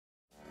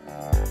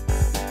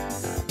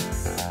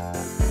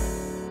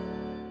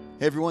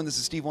Hey everyone, this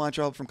is Steve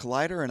Weintraub from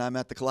Collider, and I'm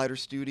at the Collider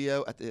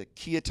studio at the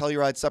Kia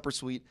Telluride Supper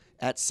Suite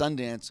at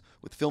Sundance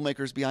with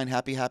filmmakers behind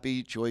Happy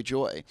Happy, Joy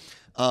Joy.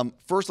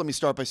 First, let me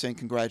start by saying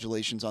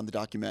congratulations on the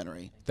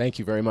documentary. Thank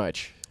you very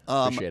much.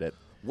 Appreciate it.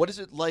 What is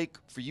it like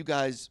for you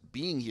guys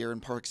being here in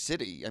Park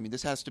City? I mean,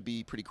 this has to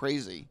be pretty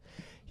crazy.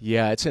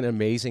 Yeah, it's an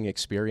amazing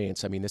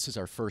experience. I mean, this is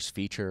our first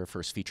feature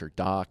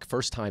doc,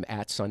 first time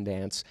at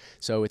Sundance.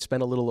 So it's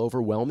been a little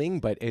overwhelming,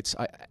 but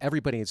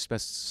everybody's been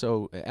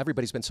so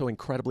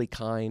incredibly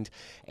kind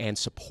and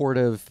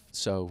supportive.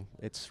 So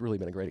it's really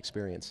been a great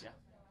experience.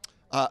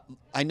 Yeah.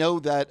 I know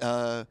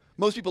that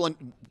most people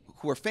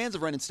who are fans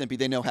of Ren and Stimpy,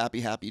 they know Happy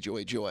Happy,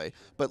 Joy Joy.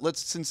 But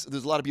since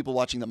there's a lot of people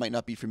watching that might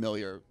not be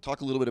familiar, talk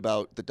a little bit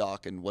about the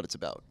doc and what it's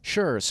about.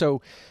 Sure.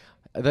 So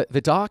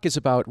the doc is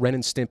about Ren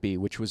and Stimpy,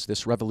 which was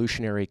this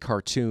revolutionary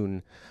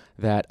cartoon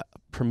that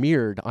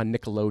premiered on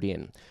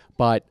Nickelodeon.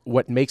 But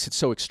what makes it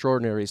so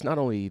extraordinary is not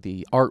only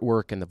the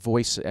artwork and the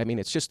voice. I mean,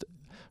 it's just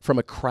from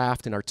a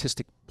craft and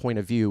artistic point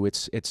of view,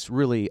 it's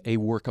really a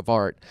work of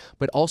art.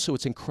 But also,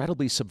 it's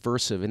incredibly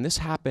subversive. And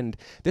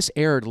this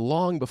aired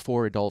long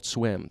before Adult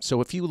Swim. So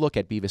if you look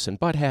at Beavis and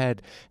Butthead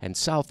and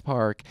South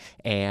Park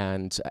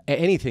and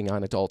anything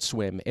on Adult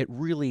Swim, it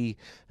really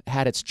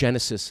had its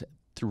genesis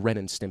through Ren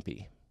and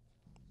Stimpy.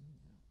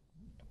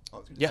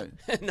 Yeah.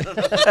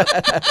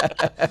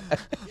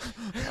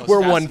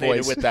 We're one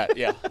voice with that.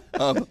 Yeah.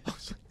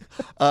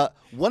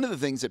 One of the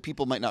things that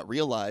people might not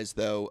realize,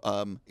 though,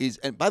 is,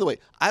 and by the way,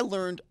 I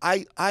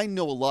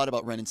know a lot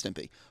about Ren and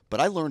Stimpy,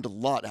 but I learned a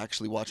lot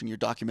actually watching your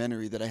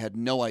documentary that I had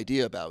no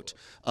idea about.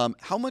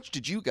 How much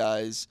did you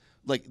guys,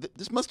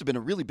 this must have been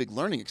a really big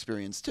learning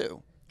experience,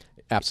 too.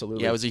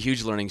 Absolutely. Yeah, it was a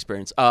huge learning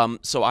experience.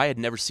 So I had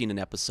never seen an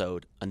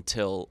episode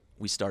until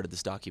we started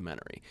this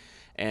documentary.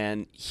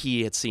 And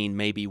he had seen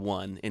maybe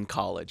one in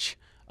college,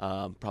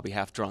 probably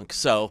half drunk.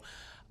 So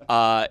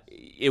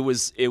it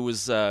was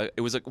a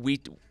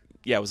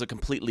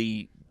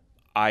completely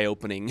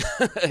eye-opening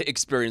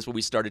experience when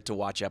we started to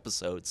watch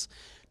episodes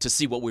to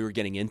see what we were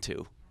getting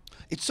into.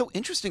 It's so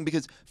interesting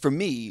because for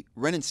me,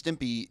 Ren and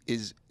Stimpy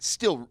is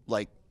still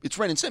it's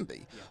Ren and Stimpy.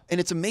 Yeah. And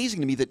it's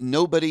amazing to me that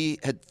nobody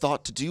had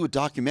thought to do a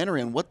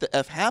documentary on what the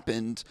F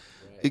happened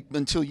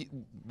until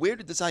where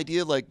did this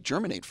idea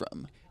germinate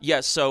from? Yeah,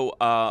 so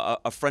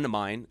a friend of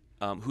mine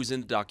who's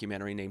in the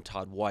documentary named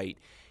Todd White,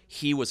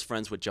 he was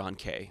friends with John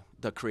K.,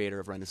 the creator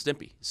of Ren and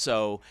Stimpy.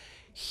 So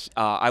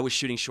I was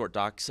shooting short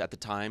docs at the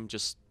time,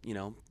 just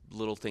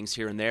little things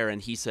here and there,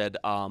 and he said,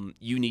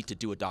 you need to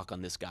do a doc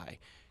on this guy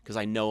because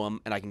I know him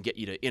and I can get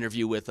you to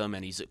interview with him,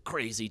 and he's a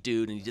crazy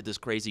dude and he did this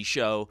crazy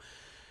show.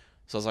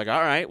 So I was like,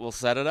 all right, we'll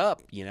set it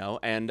up,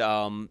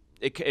 and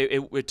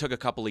it took a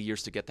couple of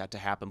years to get that to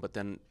happen, but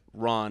then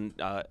Ron,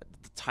 the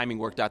timing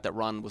worked out that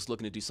Ron was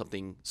looking to do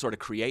something sort of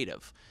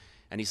creative,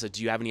 and he said,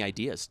 do you have any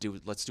ideas?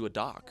 Let's do a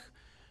doc.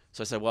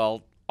 So I said,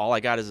 well, all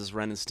I got is this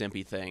Ren and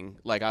Stimpy thing.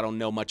 I don't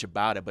know much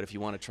about it, but if you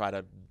want to try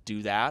to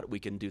do that, we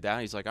can do that.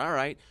 And he's like, all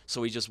right.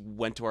 So we just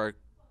went to our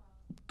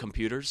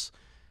computers,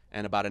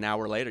 and about an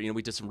hour later,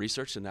 we did some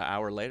research, and an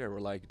hour later, we're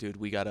like, dude,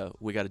 we gotta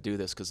do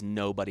this because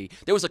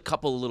there was a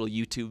couple of little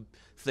YouTube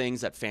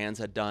things that fans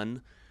had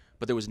done,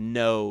 but there was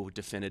no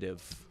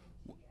definitive.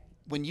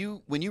 When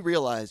you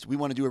realized we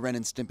want to do a Ren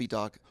and Stimpy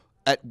doc,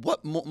 at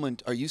what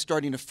moment are you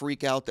starting to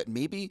freak out that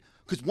maybe,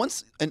 because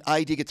once an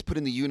idea gets put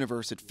in the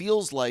universe, it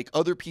feels like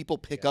other people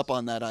pick up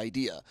on that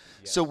idea.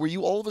 Yes. So were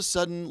you all of a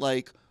sudden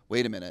like,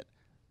 wait a minute,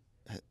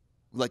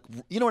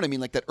 you know what I mean,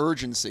 like that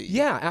urgency?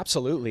 Yeah,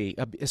 absolutely.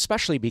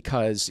 Especially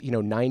because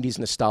 90s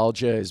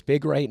nostalgia is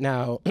big right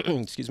now.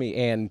 Excuse me,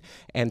 and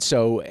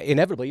so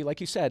inevitably, like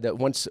you said, that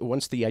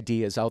once the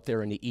idea is out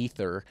there in the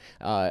ether,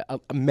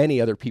 many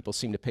other people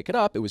seem to pick it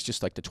up. It was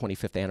just like the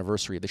 25th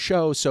anniversary of the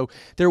show, so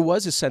there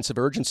was a sense of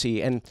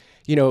urgency, and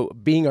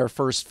being our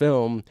first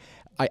film,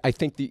 I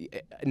think the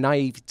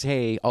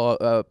naivete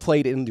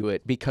played into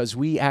it because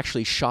we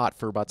actually shot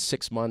for about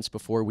 6 months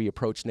before we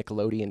approached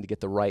Nickelodeon to get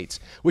the rights,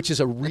 which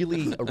is a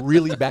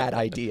really bad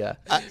idea.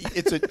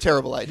 It's a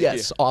terrible idea.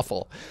 Yes,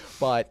 awful.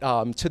 But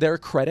to their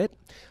credit,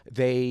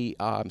 they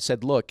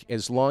said, look,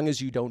 as long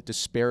as you don't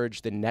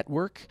disparage the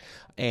network,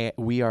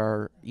 we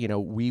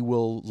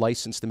will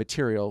license the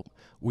material.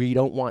 We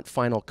don't want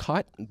final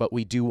cut, but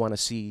we do want to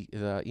see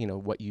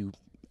what you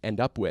end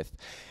up with.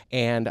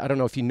 And I don't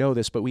know if you know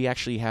this, but we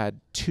actually had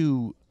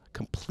 2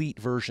 complete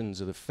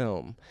versions of the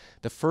film.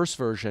 The first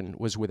version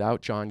was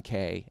without John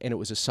K., and it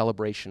was a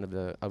celebration of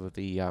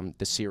the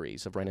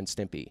series of Ren and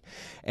Stimpy,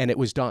 and it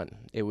was done.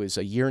 It was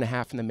a year and a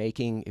half in the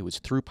making. It was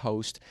through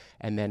post,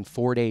 and then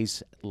 4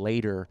 days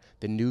later,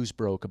 the news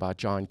broke about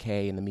John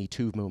K. and the Me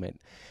Too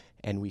movement.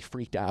 And we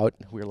freaked out.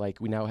 We were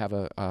like, we now have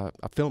a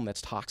film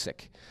that's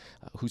toxic.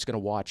 Who's going to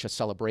watch a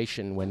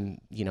celebration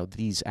when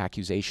these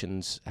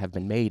accusations have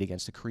been made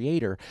against the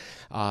creator?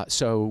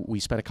 So we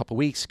spent a couple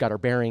weeks, got our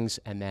bearings,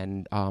 and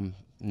then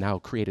now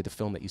created the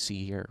film that you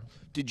see here.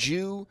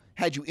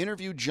 Had you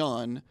interviewed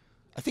John?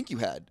 I think you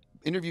had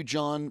interviewed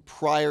John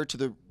prior to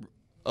the.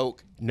 Oh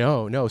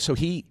no. So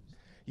he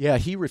Yeah,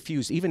 he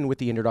refused. Even with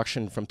the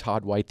introduction from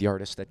Todd White, the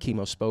artist that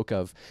Kimo spoke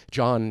of,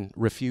 John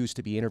refused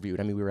to be interviewed.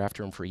 I mean, we were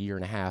after him for a year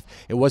and a half.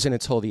 It wasn't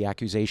until the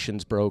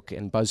accusations broke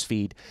in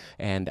BuzzFeed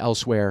and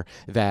elsewhere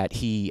that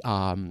he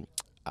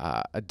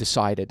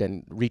decided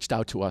and reached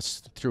out to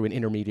us through an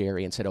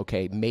intermediary and said,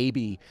 okay,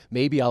 maybe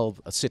I'll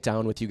sit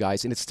down with you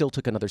guys. And it still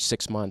took another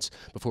 6 months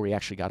before we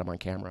actually got him on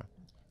camera.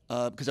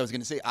 Because I was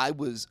going to say, I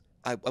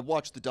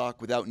watched the doc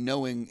without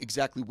knowing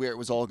exactly where it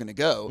was all going to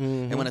go.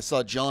 And when I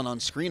saw John on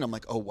screen, I'm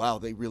like, oh, wow,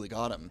 they really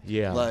got him.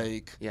 Yeah.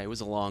 Like, Yeah, it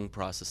was a long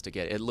process to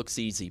get. It looks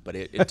easy, but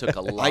it took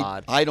a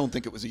lot. I don't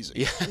think it was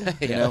easy. Yeah.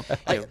 You know?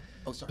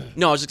 Oh, sorry.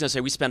 No, I was just going to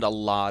say, we spent a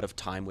lot of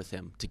time with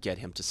him to get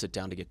him to sit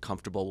down, to get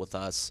comfortable with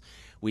us.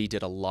 We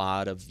did a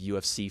lot of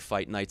UFC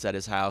fight nights at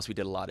his house. We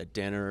did a lot of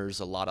dinners,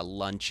 a lot of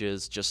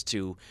lunches, just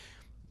to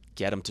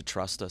get him to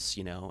trust us,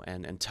 you know,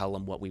 and tell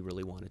him what we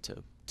really wanted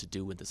to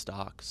do with this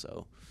doc.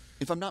 So,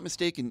 If I'm not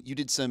mistaken, you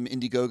did some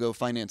Indiegogo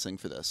financing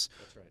for this.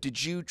 That's right.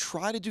 Did you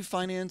try to do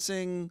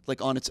financing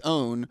like on its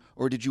own,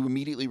 or did you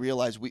immediately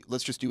realize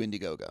let's just do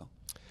Indiegogo?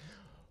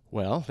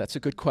 Well, that's a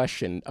good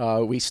question.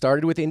 We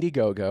started with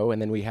Indiegogo, and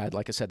then we had,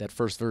 like I said, that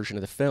first version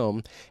of the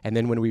film. And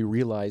then when we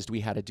realized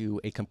we had to do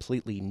a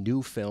completely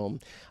new film,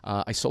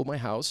 I sold my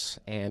house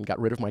and got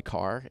rid of my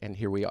car, and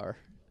here we are.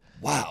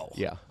 Wow.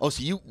 Yeah. Oh,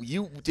 so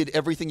you did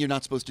everything you're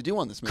not supposed to do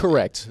on this movie.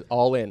 Correct.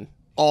 All in.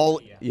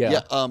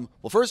 Yeah.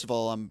 Well, first of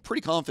all, I'm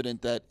pretty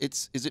confident that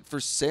is it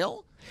for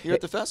sale here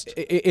at the fest?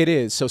 It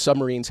is. So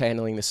Submarine's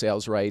handling the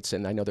sales rights,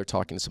 and I know they're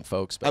talking to some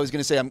folks. But I was going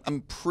to say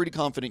I'm pretty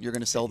confident you're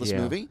going to sell this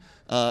movie.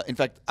 In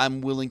fact,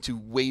 I'm willing to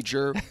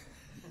wager.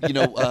 You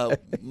know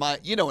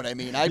what I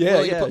mean. I'd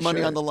willing to put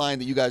money on the line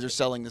that you guys are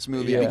selling this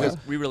movie because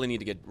we really need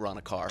to get Ron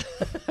a car.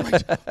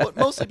 right. Well,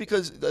 mostly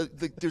because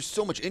there's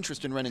so much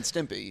interest in Ren and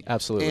Stimpy.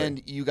 Absolutely.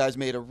 And you guys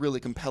made a really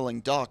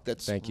compelling doc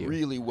that's Thank you.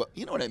 really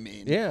you know what I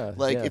mean? Yeah.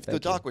 Like yeah, if the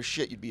thank doc you. was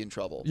shit, you'd be in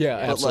trouble. Yeah,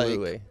 but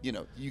absolutely.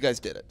 Like, you guys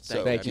did it.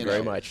 So Thank you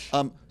very much.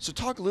 So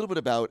talk a little bit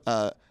about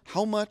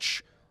how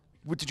much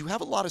did you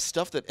have a lot of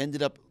stuff that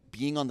ended up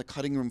being on the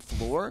cutting room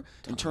floor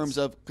in terms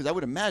of, because I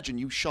would imagine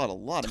you shot a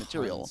lot of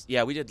material.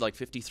 Yeah, we did like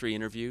 53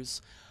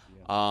 interviews.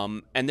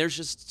 And there's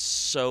just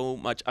so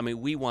much. I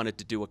mean, we wanted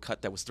to do a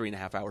cut that was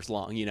 3.5 hours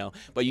long, you know,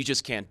 but you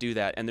just can't do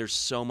that. And there's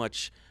so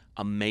much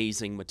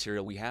amazing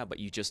material we have, but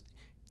you just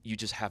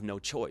have no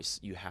choice.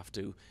 You have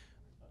to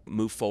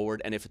move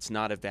forward. And if it's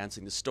not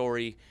advancing the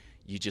story,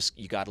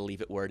 you got to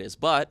leave it where it is.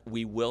 But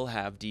we will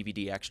have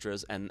DVD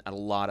extras, and a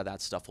lot of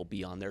that stuff will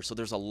be on there. So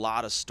there's a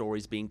lot of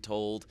stories being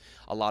told,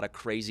 a lot of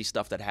crazy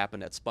stuff that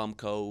happened at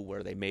Spumco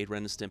where they made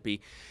Ren and Stimpy,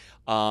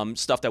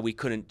 stuff that we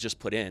couldn't just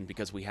put in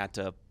because we had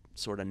to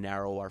sort of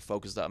narrow our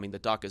focus. I mean, the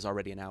doc is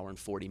already 1 hour and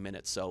 40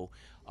 minutes. So,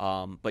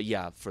 but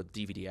yeah, for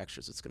DVD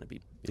extras, it's going to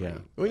be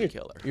pretty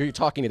killer. You're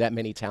talking to that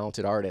many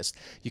talented artists.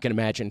 You can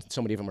imagine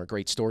so many of them are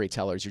great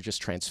storytellers. You're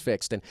just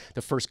transfixed. And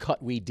the first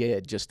cut we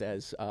did, just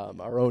as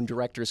our own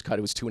director's cut,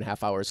 it was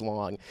 2.5 hours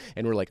long.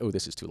 And we're like, oh,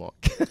 this is too long.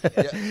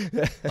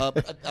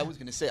 But I was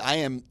going to say, I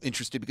am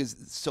interested because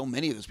so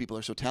many of those people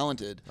are so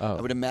talented. Oh.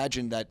 I would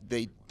imagine that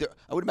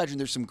I would imagine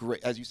there's some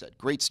great, as you said,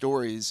 great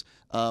stories.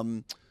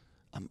 I'm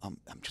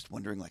just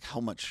wondering like how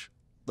much,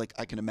 like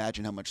I can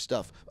imagine how much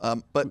stuff.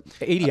 But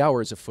 80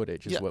 hours of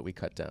footage is what we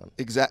cut down.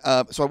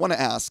 So I want to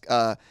ask,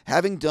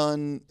 having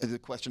done the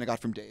question I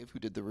got from Dave, who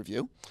did the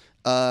review,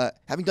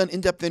 having done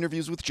in-depth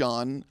interviews with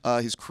John,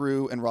 his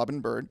crew, and Robin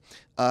Bird,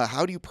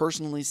 how do you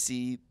personally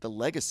see the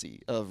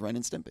legacy of Ren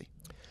and Stimpy?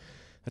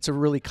 That's a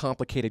really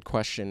complicated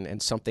question and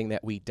something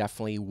that we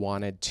definitely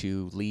wanted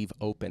to leave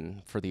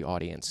open for the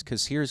audience.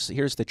 Because here's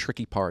the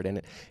tricky part,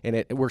 and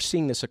we're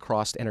seeing this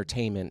across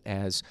entertainment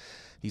as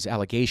these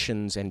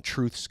allegations and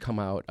truths come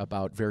out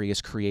about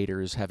various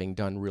creators having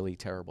done really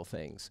terrible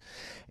things,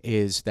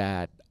 is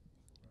that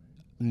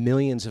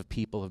millions of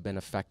people have been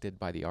affected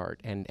by the art,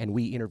 and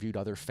we interviewed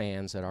other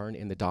fans that aren't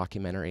in the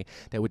documentary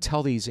that would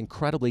tell these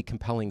incredibly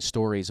compelling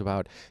stories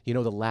about,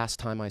 the last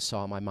time I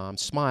saw my mom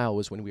smile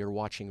was when we were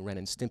watching Ren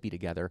and Stimpy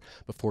together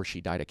before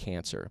she died of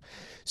cancer.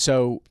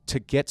 So to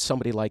get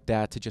somebody like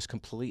that to just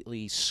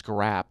completely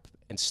scrap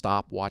and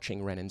stop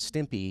watching Ren and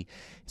Stimpy,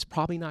 it's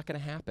probably not going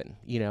to happen.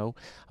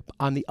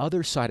 On the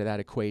other side of that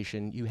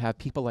equation, you have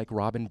people like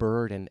Robin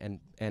Bird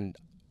and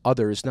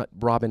others. Not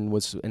Robin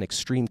was an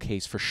extreme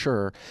case for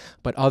sure,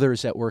 but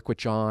others that work with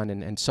John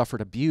and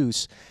suffered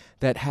abuse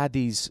that had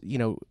these,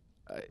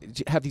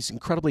 have these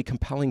incredibly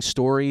compelling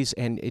stories,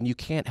 and you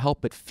can't help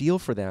but feel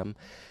for them.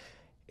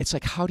 It's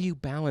like, how do you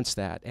balance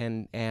that?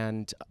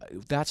 And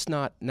that's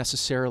not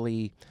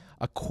necessarily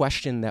a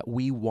question that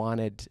we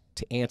wanted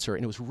to answer,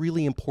 and it was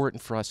really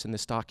important for us in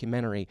this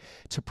documentary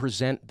to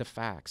present the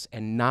facts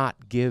and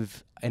not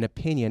give an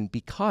opinion,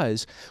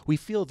 because we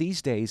feel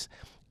these days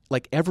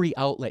like every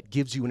outlet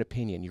gives you an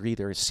opinion. You're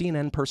either a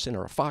CNN person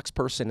or a Fox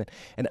person,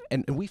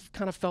 and we've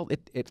kind of felt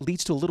it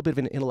leads to a little bit of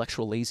an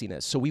intellectual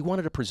laziness. So we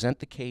wanted to present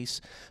the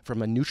case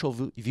from a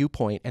neutral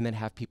viewpoint and then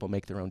have people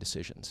make their own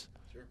decisions.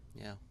 Sure.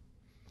 Yeah.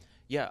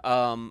 Yeah.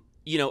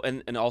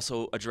 And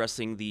also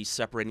addressing the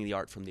separating the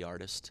art from the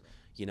artist.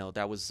 You know,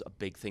 that was a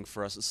big thing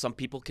for us. Some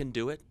people can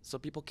do it, some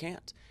people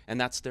can't, and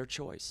that's their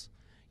choice.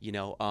 You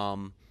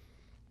know,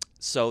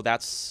 so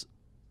that's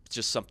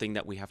just something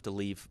that we have to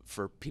leave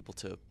for people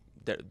to.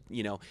 That,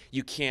 you know,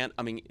 you can't.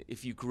 I mean,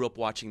 if you grew up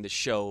watching the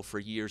show for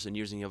years and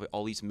years and you have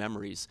all these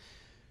memories,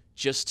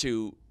 just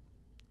to,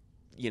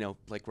 you know,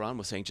 like Ron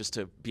was saying, just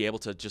to be able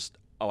to just,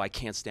 oh, I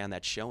can't stand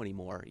that show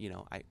anymore. You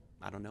know, I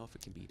don't know if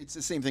it can be. It's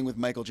the same thing with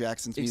Michael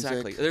Jackson's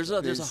exactly.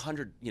 music. There's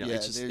 100. You know, yeah,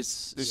 it's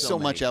just, there's so so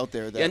many. much out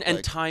there that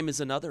and time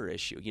is another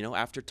issue. You know,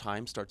 after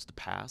time starts to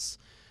pass,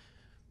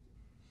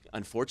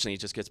 unfortunately,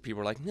 it just gets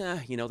people are like, nah.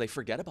 You know, they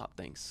forget about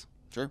things.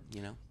 Sure.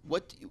 You know,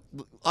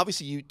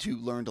 obviously you two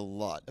learned a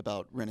lot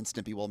about Ren and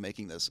Stimpy while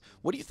making this.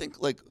 What do you think?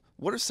 Like,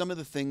 what are some of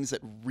the things that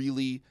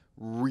really,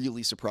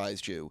 really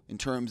surprised you in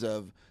terms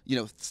of, you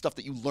know, stuff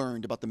that you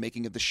learned about the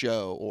making of the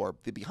show or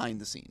the behind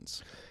the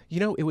scenes? You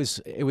know, it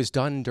was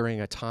done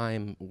during a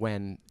time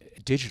when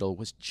digital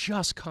was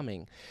just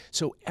coming,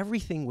 so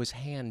everything was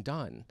hand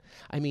done.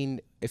 I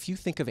mean, if you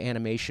think of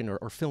animation or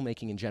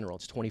filmmaking in general,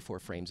 it's 24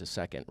 frames a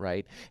second,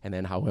 right? And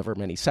then however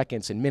many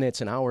seconds and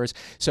minutes and hours.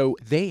 So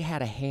they had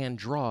to hand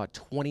draw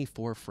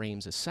 24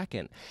 frames a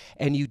second.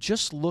 And you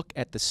just look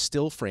at the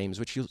still frames,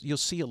 which you'll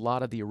see a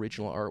lot of the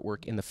original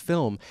artwork in the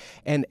film,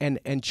 and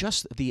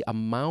just the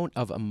amount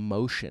of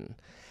emotion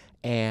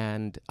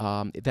and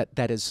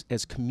that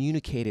is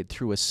communicated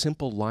through a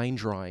simple line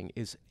drawing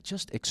is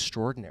just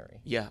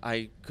extraordinary. yeah,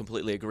 I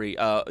completely agree.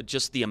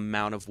 Just the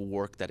amount of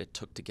work that it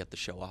took to get the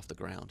show off the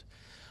ground.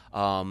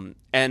 And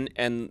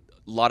a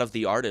lot of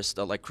the artists,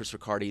 like Chris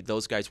Riccardi,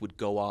 those guys would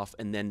go off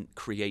and then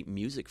create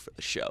music for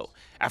the show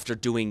after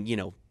doing, you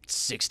know,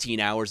 16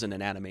 hours in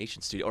an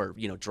animation studio or,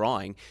 you know,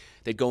 drawing.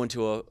 They'd go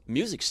into a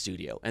music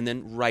studio and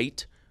then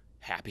write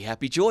Happy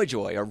Happy Joy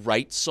Joy or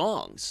write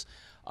songs.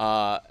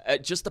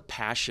 Just the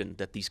passion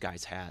that these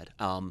guys had,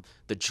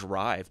 the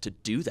drive to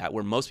do that,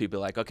 where most people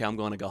are like, okay, I'm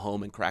going to go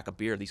home and crack a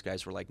beer. These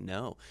guys were like,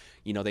 no,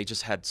 you know, they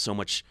just had so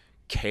much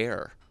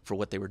care for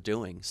what they were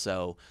doing.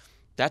 So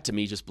that to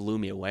me just blew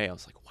me away. I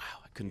was like,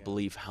 wow, I couldn't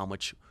believe how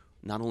much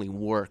not only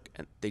work,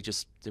 and they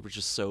were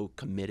just so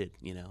committed,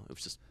 you know, it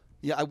was just.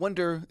 Yeah, I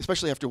wonder,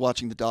 especially after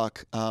watching the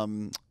doc,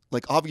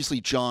 like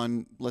obviously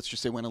John, let's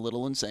just say, went a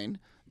little insane.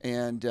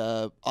 And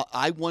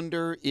I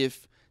wonder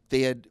if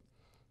they had,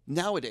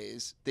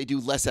 nowadays, they do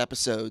less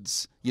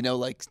episodes, you know,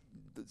 like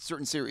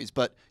certain series.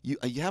 But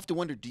you have to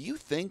wonder, do you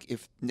think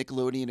if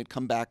Nickelodeon had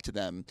come back to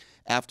them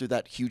after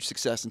that huge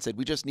success and said,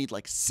 we just need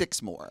like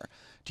 6 more,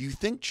 do you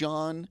think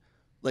John,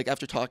 like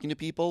after talking to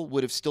people,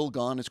 would have still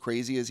gone as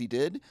crazy as he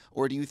did?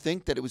 Or do you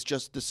think that it was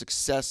just the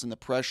success and the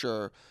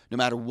pressure, no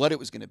matter what it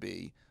was going to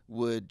be,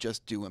 would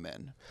just do him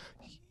in?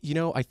 You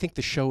know, I think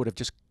the show would have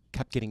just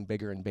kept getting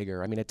bigger and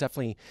bigger. I mean, it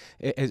definitely,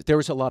 there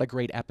was a lot of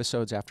great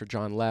episodes after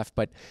John left,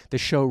 but the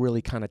show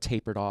really kind of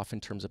tapered off in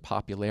terms of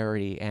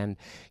popularity. And,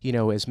 you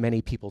know, as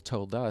many people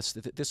told us,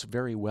 this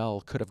very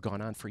well could have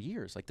gone on for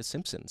years, like The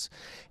Simpsons.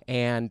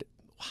 And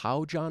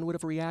how John would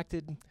have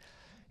reacted,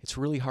 it's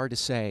really hard to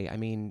say. I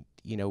mean,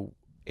 you know,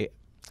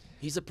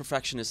 He's a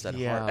perfectionist at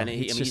Yeah, heart, and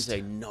he's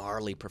a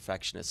gnarly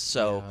perfectionist.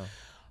 So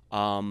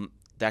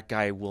that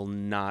guy will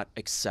not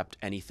accept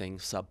anything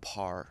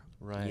subpar,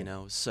 Right. you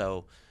know.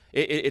 So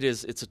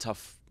it's a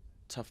tough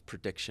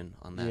prediction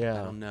on that. Yeah.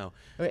 I don't know.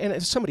 And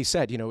as somebody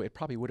said, you know, it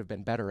probably would have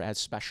been better as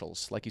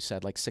specials, like you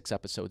said, like 6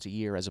 episodes a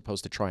year, as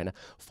opposed to trying to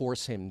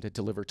force him to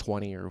deliver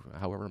 20 or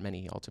however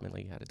many he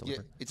ultimately had to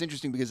deliver. Yeah, it's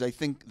interesting because I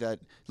think that,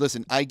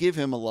 listen, I give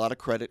him a lot of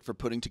credit for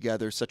putting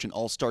together such an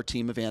all-star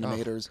team of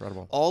animators.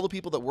 Incredible. All the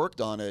people that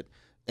worked on it,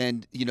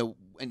 and, you know,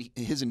 and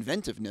his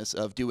inventiveness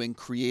of doing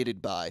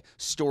created by,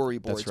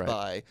 storyboards right.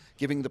 by,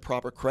 giving the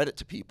proper credit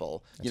to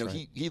people. That's you know,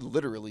 right. he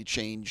literally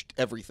changed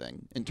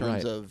everything in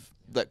terms Right. of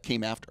that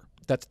came after.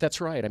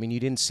 That's right. I mean, you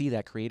didn't see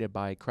that created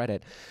by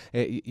credit.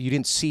 You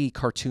didn't see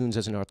cartoons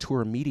as an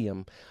auteur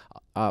medium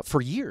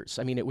for years.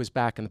 I mean, it was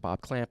back in the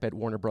Bob Clampett,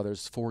 Warner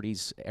Brothers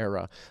 40s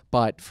era.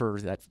 But for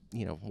that,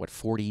 you know,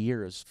 40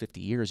 years, 50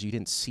 years, you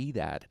didn't see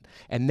that.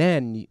 And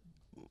then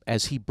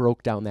as he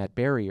broke down that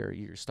barrier,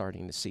 you're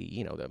starting to see,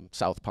 you know, the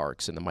South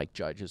Parks and the Mike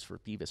Judges for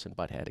Beavis and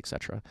Butthead,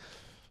 etc.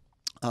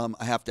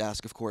 I have to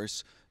ask, of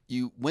course,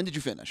 when did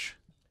you finish?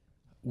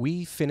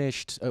 We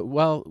finished,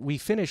 we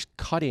finished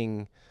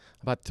cutting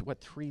about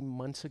 3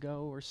 months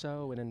ago or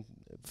so, and then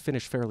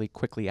finished fairly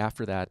quickly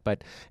after that.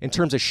 But in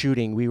terms of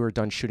shooting, we were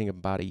done shooting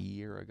about a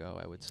year ago,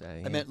 I would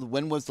say. I meant,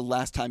 when was the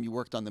last time you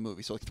worked on the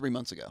movie? So like 3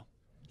 months ago.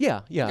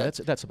 Yeah, Okay.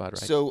 that's about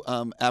right. So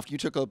after you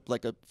took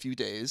a few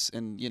days,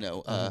 and, you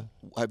know,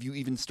 have you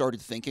even started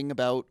thinking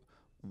about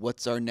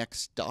what's our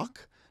next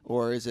doc,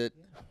 or is it?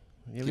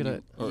 You can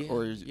gotta- you-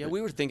 or is- Yeah,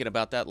 we were thinking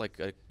about that like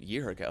a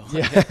year ago.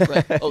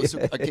 Right. Oh, so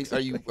okay, are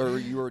you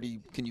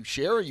already? Can you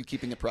share? Or are you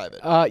keeping it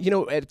private? You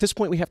know, at this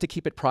point, we have to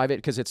keep it private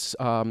because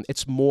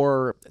it's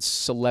more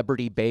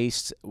celebrity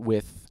based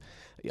with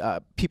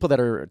people that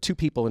are 2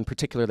 people in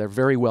particular that are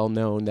very well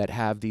known that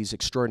have these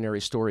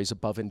extraordinary stories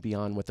above and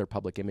beyond what their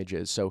public image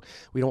is. So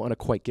we don't want to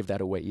quite give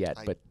that away yet.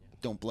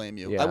 Don't blame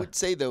you. Yeah. I would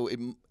say though,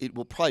 it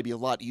will probably be a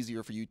lot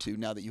easier for you two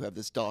now that you have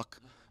this doc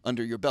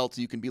under your belt,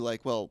 so you can be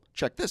like, well,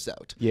 check this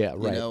out. Yeah, You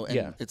right. know, and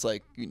Yeah. it's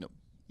like, you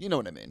know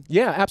what I mean.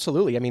 Yeah,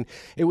 absolutely. I mean,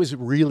 it was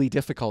really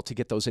difficult to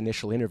get those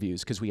initial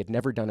interviews because we had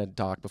never done a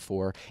doc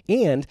before.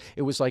 And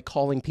it was like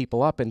calling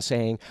people up and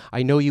saying,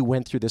 I know you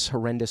went through this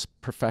horrendous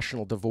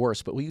professional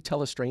divorce, but will you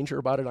tell a stranger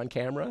about it on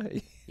camera?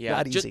 Yeah,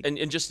 Not easy. And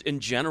just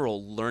in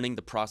general, learning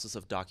the process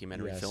of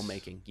documentary Yes.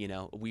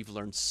 filmmaking. We've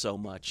learned so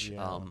much.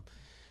 Yeah.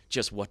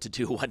 Just what to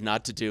do, what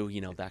not to do,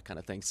 that kind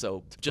of thing.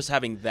 So just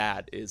having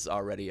that is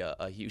already a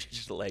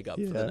huge leg up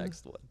for the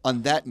next one.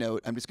 On that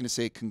note, I'm just going to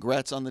say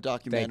congrats on the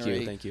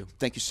documentary. Thank you.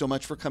 Thank you so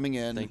much for coming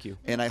in. Thank you.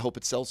 And I hope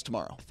it sells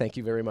tomorrow. Thank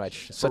you very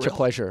much. Such a real.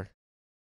 pleasure.